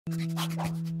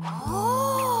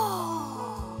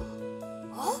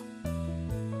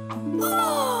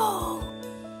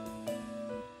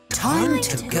Time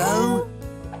to go.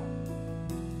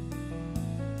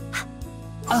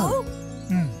 Oh.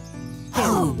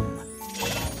 Home.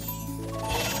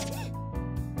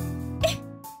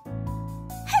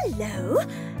 Hello.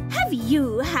 Have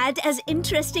you had as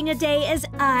interesting a day as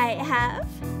I have?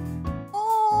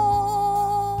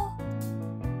 Oh.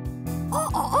 Oh,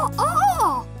 oh, oh,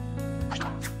 oh.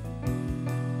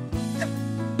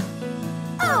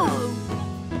 Oh.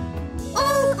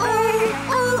 Oh, oh,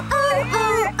 oh, oh,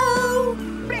 oh, oh.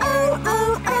 Oh,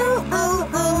 oh, oh, oh,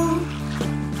 oh.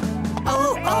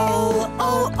 Oh, oh,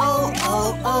 oh, oh,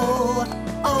 oh, oh.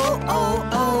 Oh, oh,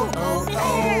 oh, oh, oh.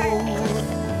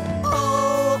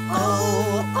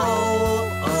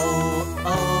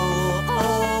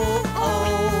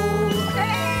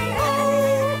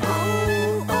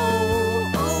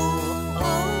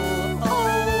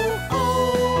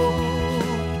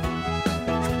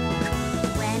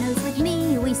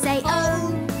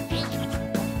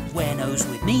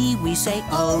 We say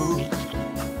oh.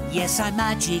 Yes, I'm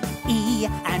magic E,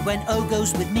 and when O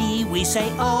goes with me, we say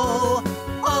oh,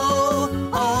 oh,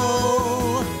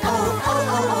 oh, oh, oh,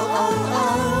 oh, oh, oh,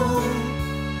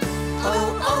 oh,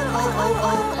 oh, oh, oh,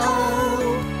 oh, oh.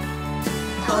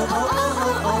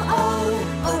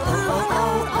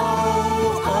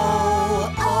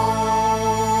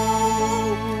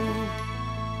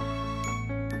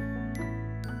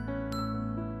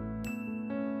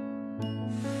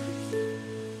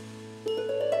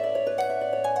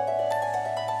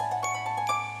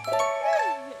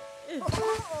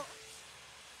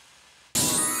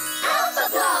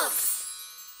 Alphablocks!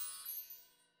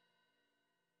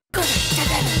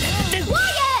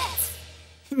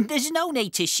 There's no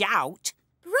need to shout.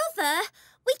 Brother,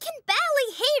 we can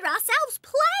barely hear ourselves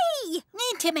play.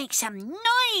 Need to make some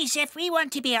noise if we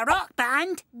want to be a rock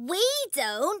band. We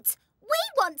don't. We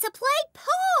want to play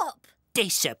pop.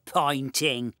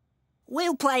 Disappointing.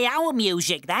 We'll play our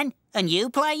music then, and you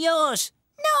play yours.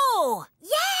 No!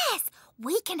 Yes,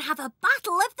 we can have a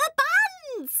battle of the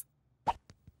bands.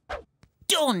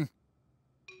 Done.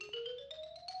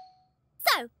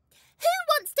 So, who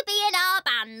wants to be in our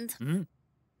band?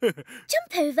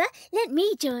 Jump over, let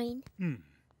me join.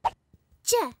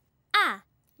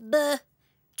 J-A-B.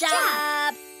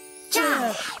 Jab.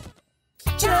 Jab.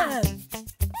 Jab.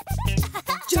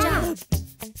 Jab.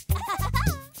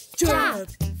 Jab.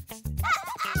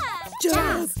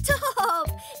 Jab. Stop!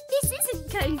 This isn't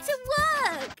going to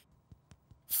work.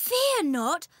 Fear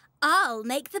not, I'll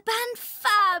make the band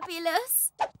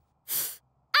fabulous.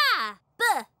 F-A-B.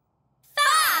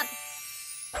 Fab!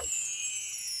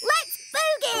 Let's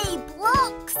boogie,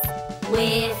 blocks!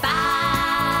 We're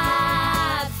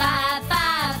fab, fab,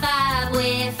 fab, fab.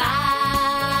 We're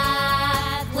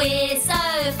fab. We're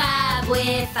so fab.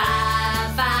 We're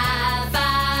fab, fab,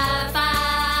 fab,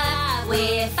 fab.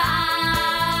 We're fab.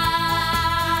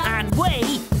 And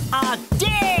we are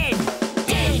Din!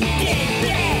 Din, din,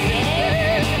 din!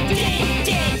 Din,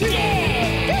 din, din!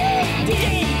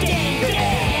 Din, din, din!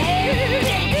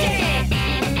 Din, din!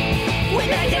 We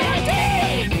made it a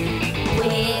Din!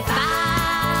 We're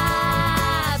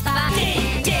fab, fab.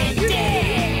 Din, din,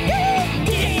 din!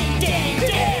 Din, din,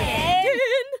 din!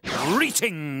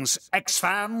 Greetings,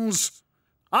 X-fans.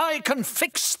 I can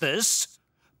fix this,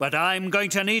 but I'm going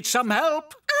to need some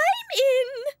help. I'm in.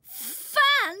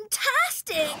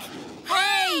 Fantastic.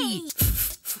 Hey!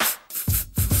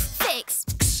 Fix.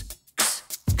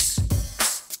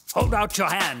 Hold out your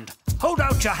hand. Hold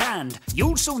out your hand.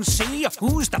 You'll soon see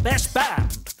who's the best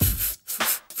band.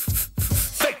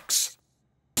 Fix.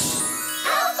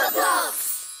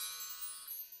 Alphablocks.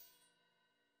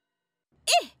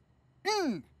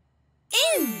 In.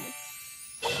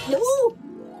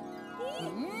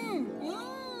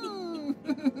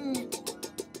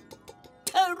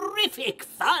 Terrific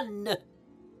fun!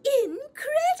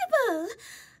 Incredible!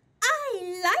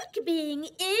 I like being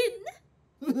in.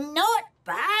 Not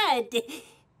bad.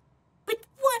 But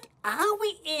what are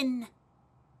we in?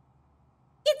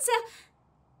 It's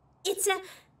a...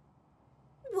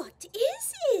 What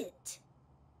is it?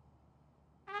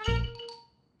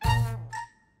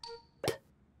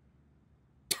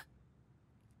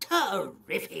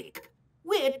 Terrific.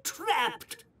 We're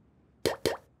trapped.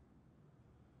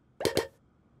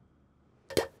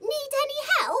 Need any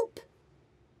help?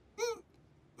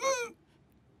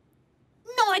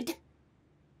 Nod.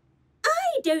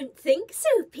 I don't think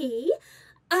so, P.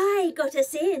 I got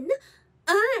us in.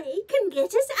 I can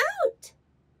get us out.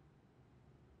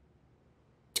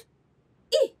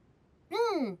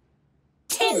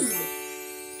 Tin.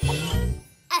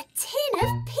 A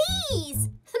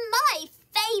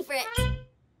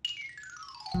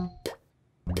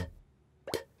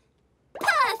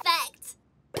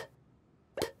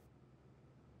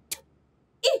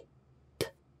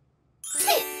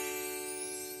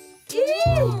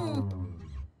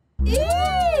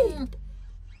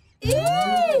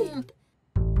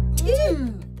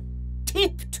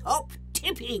Tip-top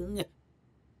tipping.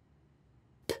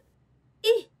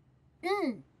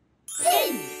 Pin.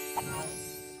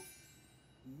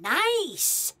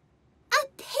 Nice. A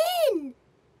pin.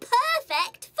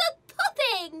 Perfect for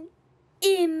popping.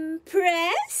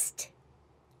 Impressed?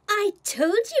 I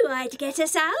told you I'd get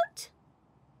us out.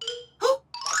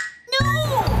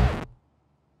 No!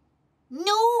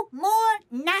 No more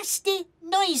nasty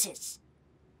noises.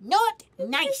 Not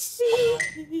nice.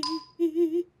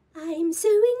 I'm so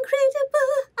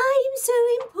incredible, I'm so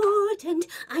important,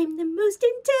 I'm the most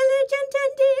intelligent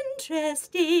and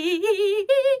interesting.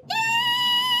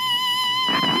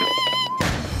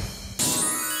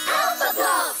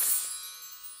 Alphablocks!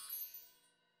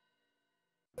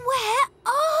 Where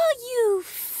are you,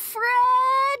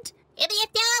 Fred?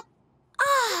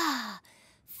 Ah,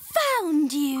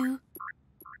 found you.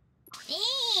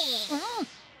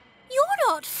 You're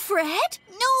not Fred.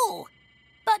 No.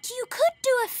 But you could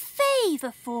do a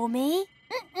favour for me.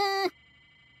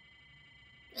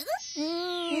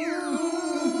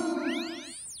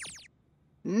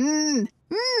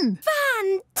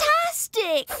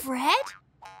 Fantastic, Fred.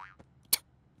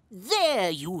 There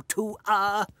you two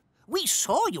are. We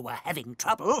saw you were having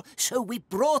trouble, so we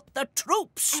brought the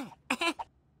troops.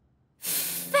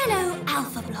 Fellow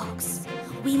Alphablocks,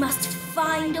 we must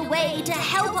find a way to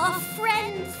help our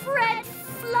friend Fred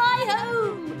fly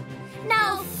home.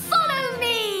 Now follow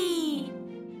me!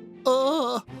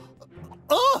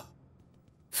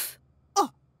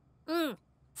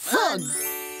 Fun!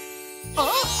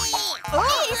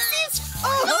 This is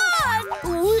fun!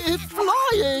 We're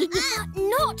flying!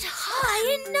 Not high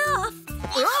enough.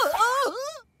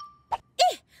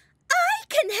 I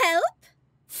can help.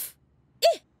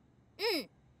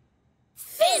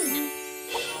 Fin!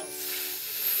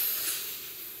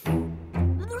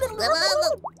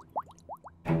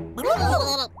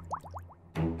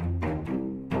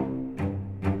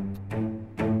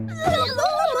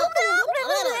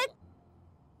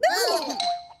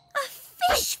 A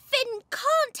fish fin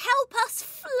can't help us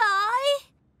fly.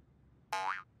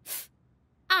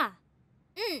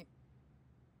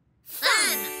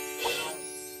 Fan!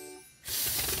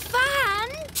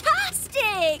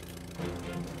 Fantastic!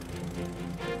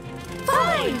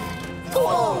 5,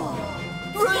 4,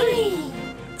 3,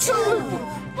 2,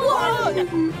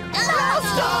 1,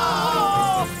 blast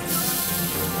off!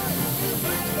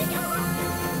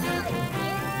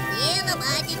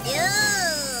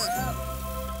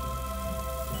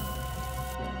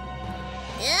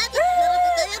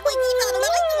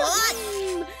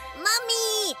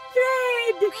 Mummy!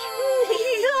 Fred!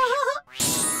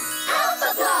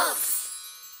 Alphablocks!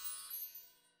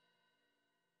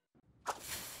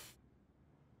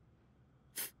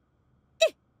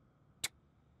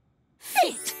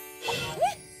 Fit!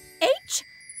 H,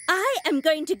 I am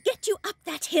going to get you up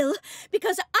that hill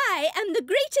because I am the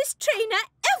greatest trainer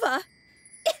ever.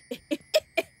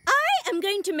 I am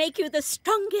going to make you the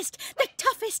strongest, the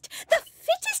toughest, the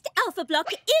fittest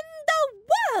Alphablock in the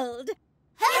world.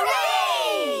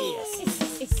 Hooray!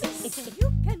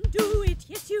 You can do it,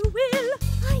 yes you will.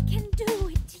 I can do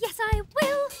it, yes I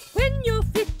will. When you're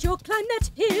fit, you'll climb that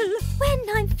hill. When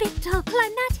I'm fit, I'll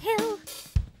climb that hill.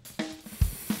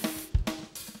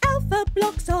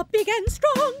 Alphablocks are big and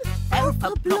strong.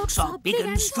 Alphablocks are big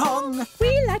and strong.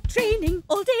 We like training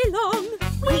all day long.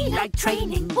 We like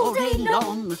training all day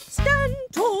long. Stand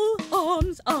tall,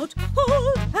 arms out,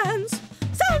 hold hands,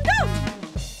 sound out.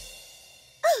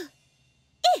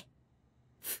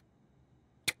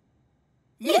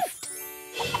 Lift.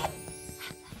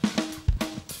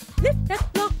 Lift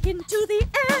that block into the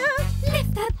air.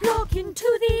 Lift that block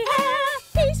into the air.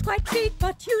 He's quite big,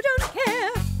 but you don't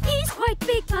care. He's quite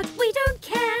big, but we don't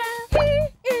care. T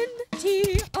in,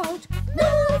 T out.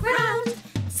 Move round,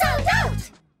 sound out.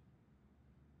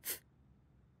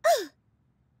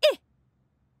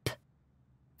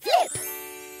 Flip.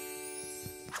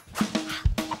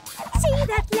 See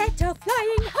that letter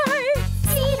flying high.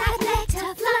 See that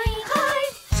letter flying high.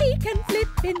 She can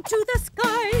flip into the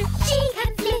sky. She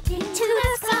can flip into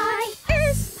the sky.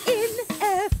 S in,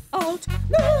 F out.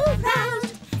 Move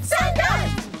round, Sound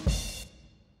out.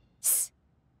 S,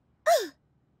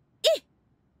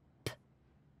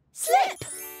 Slip.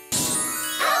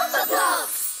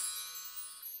 Alphablocks.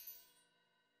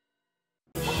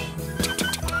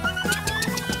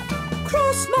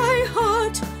 cross my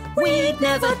heart. We'd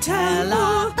never tell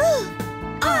her.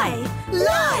 I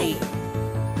lie.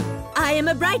 I am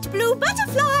a bright blue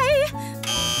butterfly.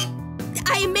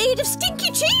 I am made of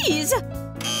stinky cheese.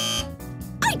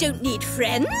 I don't need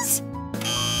friends.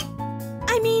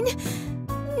 I mean,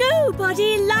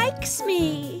 nobody likes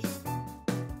me.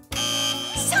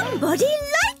 Somebody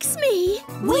likes me.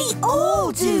 We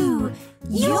all do.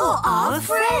 You're our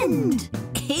friend.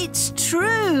 It's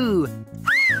true.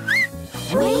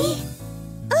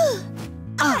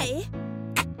 I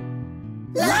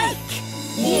Like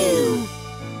you.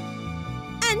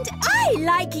 And I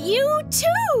like you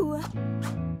too.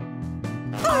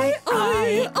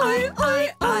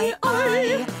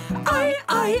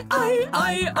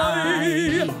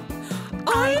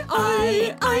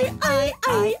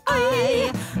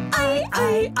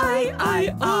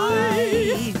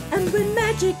 I. And when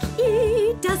Magic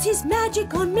E does his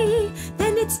magic on me,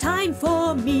 then it's time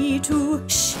for me to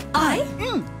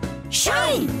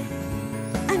Shine.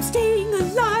 I'm staying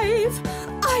alive.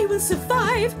 I will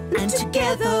survive. And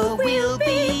together we'll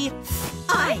be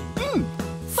fine.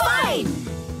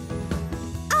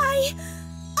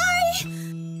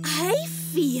 I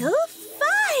feel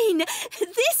fine.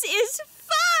 This is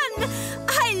fun.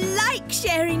 I like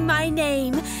sharing my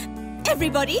name.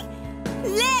 Everybody,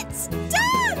 let's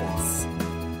dance.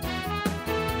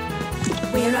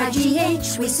 We're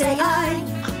IGH, we say I.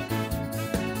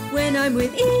 When I'm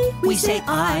with E, We say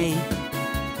I.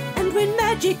 and when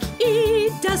Magic E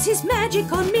does his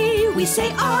magic on me, we say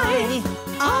I.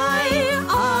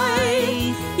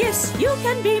 Yes, you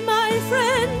can be my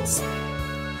friends.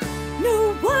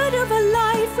 No word of a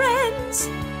lie, friends.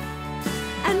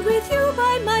 And with you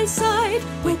by my side,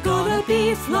 we're gonna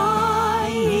be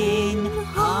flying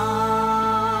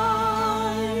high.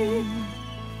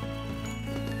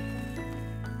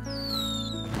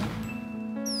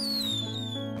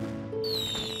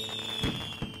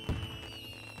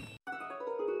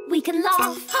 We can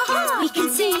laugh, we can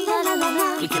sing, la la la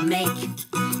la. We can make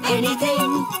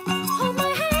anything. Hold my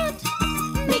hand,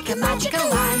 Make a magical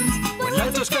land.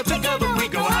 Let us get together